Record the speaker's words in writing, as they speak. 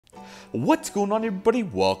What's going on, everybody?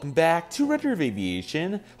 Welcome back to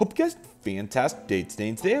Redriveraviation. Hope you guys had a fantastic day today,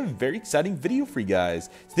 and today I have a very exciting video for you guys.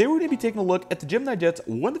 Today we're going to be taking a look at the GeminiJets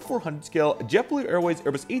 1:400 scale JetBlue Airways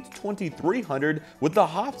Airbus A220-300 with the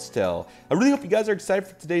Hops tail. I really hope you guys are excited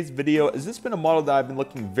for today's video, as this has been a model that I've been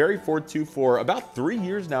looking very forward to for about 3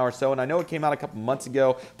 years now or so, and I know it came out a couple months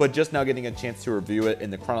ago, but just now getting a chance to review it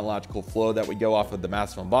in the chronological flow that we go off of the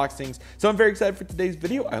massive unboxings. So I'm very excited for today's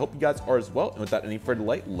video. I hope you guys are as well, and without any further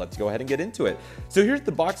delay, let's go ahead and get into it. So here's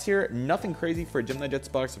the box here. Nothing crazy for a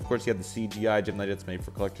GeminiJets box. Of course, you have the CGI GeminiJets made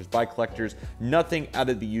for collectors by collectors. Nothing out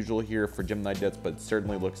of the usual here for GeminiJets, but it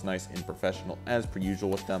certainly looks nice and professional as per usual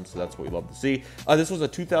with them, so that's what we love to see. This was a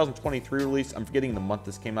 2023 release. I'm forgetting the month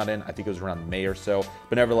this came out in. I think it was around May or so,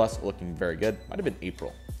 but nevertheless, looking very good. Might have been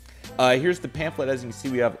April. Here's the pamphlet. As you can see,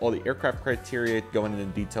 we have all the aircraft criteria going into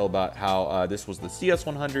detail about how this was the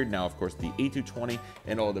CS100, now of course the A220,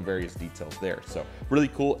 and all the various details there. So really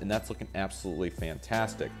cool, and that's looking absolutely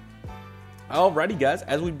fantastic. Alrighty guys,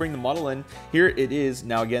 as we bring the model in, here it is.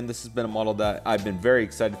 Now again, this has been a model that I've been very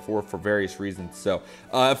excited for various reasons. So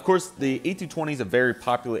of course the A220 is a very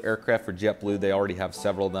popular aircraft for JetBlue. They already have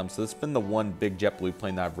several of them, so this has been the one big JetBlue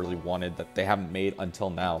plane that I've really wanted that they haven't made until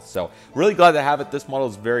now. So really glad to have it. This model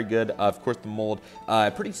is very good. Of course the mold,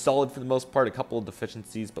 pretty solid for the most part, a couple of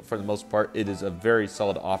deficiencies, but for the most part it is a very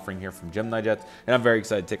solid offering here from GeminiJets, and I'm very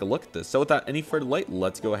excited to take a look at this. So without any further delay,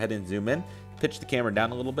 let's go ahead and zoom in, pitch the camera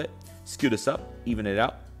down a little bit, scoot us up, even it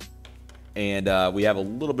out, and we have a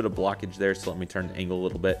little bit of blockage there, so let me turn the angle a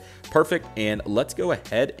little bit. Perfect, and let's go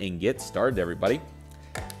ahead and get started, everybody.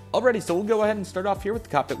 Alrighty, so we'll go ahead and start off here with the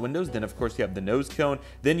cockpit windows. Then of course you have the nose cone,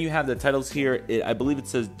 then you have the titles here. I believe it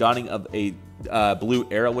says dawning of a blue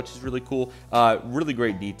era, which is really cool. Really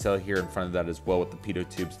great detail here in front of that as well with the pitot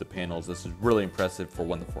tubes, the panels. This is really impressive for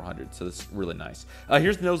 1:400, so this is really nice.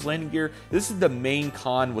 Here's the nose landing gear. This is the main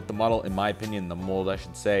con with the model, in my opinion, the mold I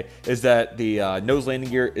should say, is that the nose landing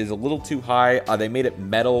gear is a little too high. They made it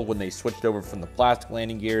metal when they switched over from the plastic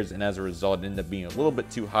landing gears, and as a result it ended up being a little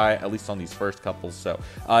bit too high, at least on these first couples. So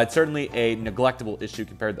it's certainly a neglectable issue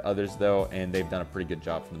compared to others though, and they've done a pretty good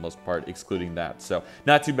job for the most part excluding that. So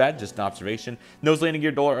not too bad, just an observation. Nose landing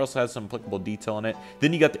gear door also has some applicable detail in it.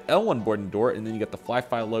 Then you got the L1 boarding door, and then you got the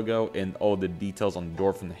FlyFi logo and all the details on the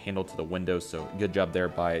door from the handle to the window. So good job there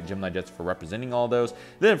by GeminiJets for representing all those.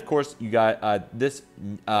 Then of course you got this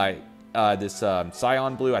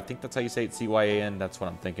cyan blue. I think that's how you say it, CYAN. That's what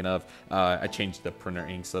I'm thinking of. I changed the printer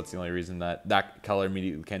ink, so that's the only reason that color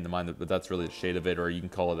immediately came to mind, but that's really the shade of it, or you can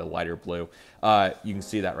call it a lighter blue. You can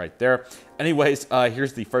see that right there. Anyways,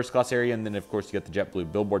 here's the first class area, and then of course you got the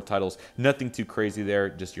JetBlue billboard titles. Nothing too crazy there,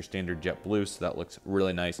 just your standard JetBlue, so that looks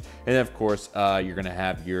really nice. And then of course you're gonna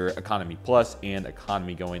have your economy plus and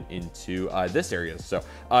economy going into this area. So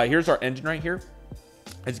here's our engine right here.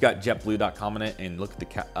 It's got jetblue.com in it, and look at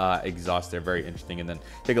the exhaust there, very interesting. And then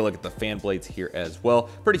take a look at the fan blades here as well.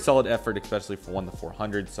 Pretty solid effort, especially for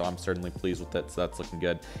 1:400, so I'm certainly pleased with it, so that's looking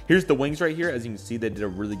good. Here's the wings right here. As you can see, they did a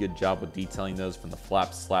really good job with detailing those from the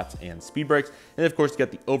flaps, slats, and speed brakes. And of course, you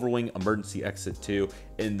got the overwing emergency exit too,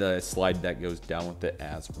 in the slide that goes down with it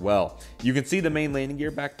as well. You can see the main landing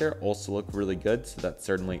gear back there also look really good, so that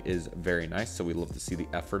certainly is very nice. So we love to see the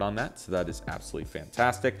effort on that, so that is absolutely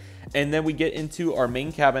fantastic. And then we get into our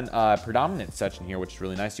main cabin predominant section here, which is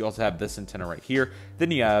really nice. You also have this antenna right here.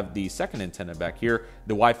 Then you have the second antenna back here,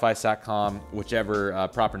 the Wi-Fi SATCOM, whichever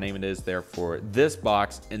proper name it is there for this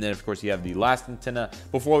box. And then of course you have the last antenna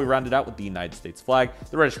before we round it out with the United States flag,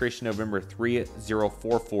 the registration November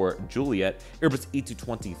 3044 Juliet, Airbus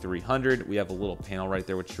A220-300. We have a little panel right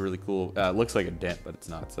there, which is really cool. Looks like a dent, but it's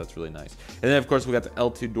not, so that's really nice. And then of course we got the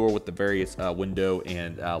L2 door with the various window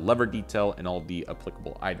and lever detail and all the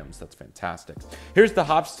applicable items. That's fantastic. Here's the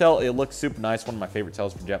Hops tail. It looks super nice, one of my favorite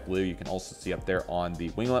tails for JetBlue. You can also see up there on the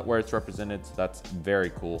winglet where it's represented, so that's very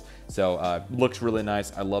cool. So looks really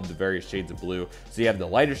nice. I love the various shades of blue. So you have the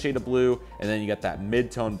lighter shade of blue, and then you got that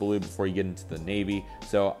mid-tone blue before you get into the navy.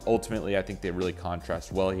 So ultimately I think they really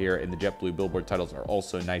contrast well here, and the JetBlue billboard titles are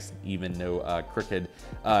also nice and even, no crooked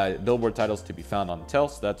billboard titles to be found on the tail,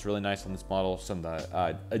 so that's really nice on this model. Some of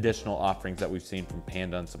the additional offerings that we've seen from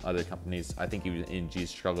Panda and some other companies, I think even NG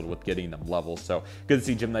struggled with getting them level, so good to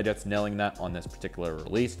see GeminiJets nailing that on this particular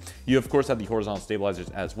release. You of course have the horizontal stabilizers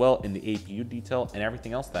as well in the APU detail and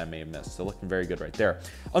everything else that I may have missed, so looking very good right there.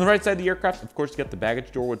 On the right side of the aircraft, of course, you got the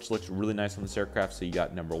baggage door, which looks really nice on this aircraft. So you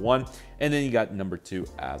got number 1, and then you got number 2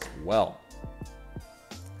 as well.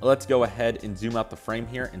 Let's go ahead and zoom out the frame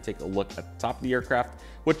here and take a look at the top of the aircraft,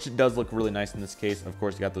 which does look really nice in this case. Of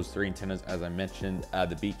course, you got those 3 antennas, as I mentioned.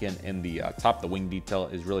 The beacon and the top, the wing detail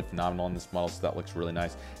is really phenomenal in this model, so that looks really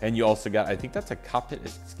nice. And you also got, I think that's a cockpit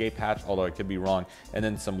escape hatch, although I could be wrong. And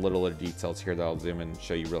then some little details here that I'll zoom in and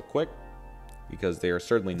show you real quick, because they are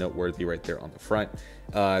certainly noteworthy right there on the front.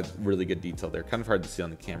 Really good detail there. Kind of hard to see on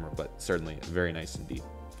the camera, but certainly very nice indeed.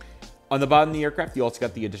 On the bottom of the aircraft, you also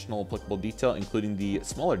got the additional applicable detail, including the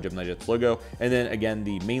smaller GeminiJets logo. And then again,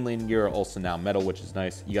 the main landing gear are also now metal, which is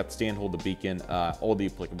nice. You got the stand hold, the beacon, all the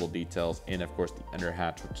applicable details, and of course the under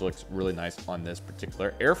hatch, which looks really nice on this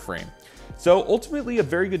particular airframe. So ultimately, a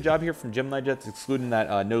very good job here from GeminiJets, excluding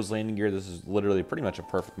that nose landing gear. This is literally pretty much a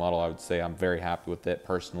perfect model, I would say. I'm very happy with it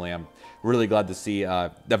personally. I'm really glad to see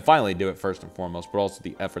them finally do it first and foremost, but also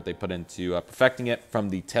the effort they put into perfecting it, from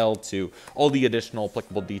the tail to all the additional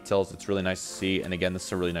applicable details. It's really nice to see. And again, this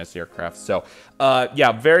is a really nice aircraft. So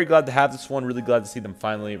yeah, very glad to have this one. Really glad to see them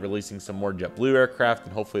finally releasing some more JetBlue aircraft,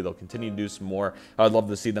 and hopefully they'll continue to do some more. I'd love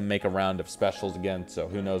to see them make a round of specials again. So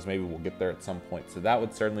who knows, maybe we'll get there at some point. So that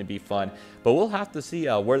would certainly be fun. But we'll have to see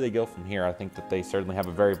where they go from here. I think that they certainly have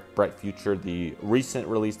a very bright future. The recent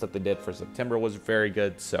release that they did for September was very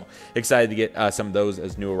good. So excited to get some of those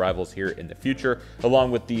as new arrivals here in the future,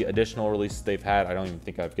 along with the additional releases they've had. I don't even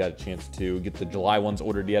think I've got a chance to get the July ones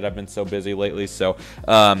ordered yet. I've been so busy lately. So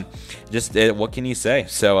just what can you say?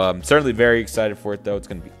 So certainly very excited for it, though. It's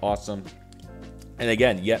going to be awesome. And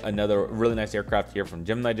again, yet another really nice aircraft here from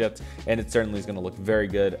GeminiJets, and it certainly is going to look very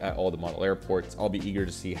good at all the model airports. I'll be eager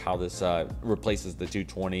to see how this replaces the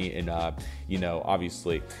 220, and you know,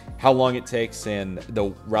 obviously how long it takes and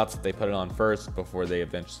the routes that they put it on first before they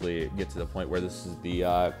eventually get to the point where this is the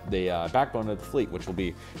backbone of the fleet, which will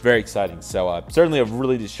be very exciting. So certainly a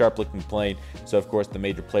really sharp looking plane. So of course the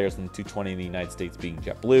major players in the 220 in the United States being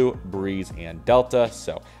JetBlue, Breeze, and Delta.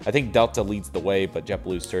 So I think Delta leads the way, but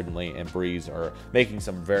JetBlue certainly and Breeze are making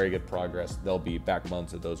some very good progress. They'll be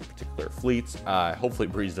backbones of those particular fleets. Hopefully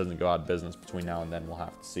Breeze doesn't go out of business between now and then. We'll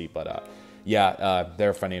have to see. But yeah,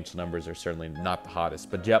 their financial numbers are certainly not the hottest.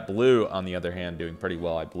 But JetBlue, on the other hand, doing pretty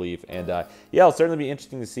well, I believe. And yeah, it'll certainly be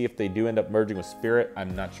interesting to see if they do end up merging with Spirit.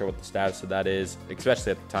 I'm not sure what the status of that is,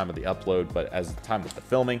 especially at the time of the upload. But as the time of the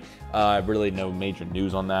filming, really no major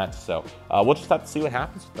news on that. So we'll just have to see what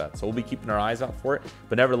happens with that. So we'll be keeping our eyes out for it.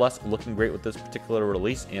 But nevertheless, looking great with this particular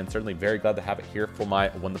release, and certainly very glad to have it here for my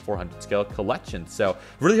 1:400 scale collection. So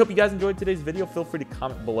really hope you guys enjoyed today's video. Feel free to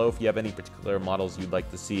comment below if you have any particular models you'd like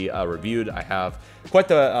to see reviewed. I have quite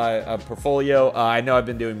the portfolio. I know I've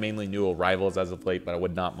been doing mainly new arrivals as of late, but I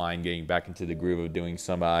would not mind getting back into the groove of doing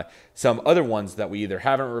some other ones that we either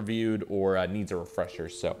haven't reviewed or needs a refresher.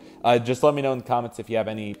 So just let me know in the comments if you have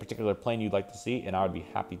any particular plane you'd like to see, and I would be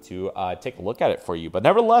happy to take a look at it for you. But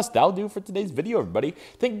nevertheless, that'll do for today's video, everybody.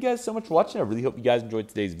 Thank you guys so much for watching. I really hope you guys enjoyed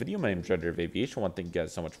today's video. My name is Redriveraviation. I want to thank you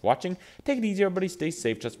guys so much for watching. Take it easy, everybody. Stay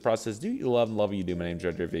safe. Trust the process. Do you love and love what you do. My name is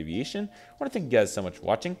Redriveraviation. I want to thank you guys so much for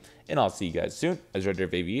watching, and I'll see you guys soon as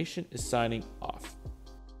Redriveraviation is signing off.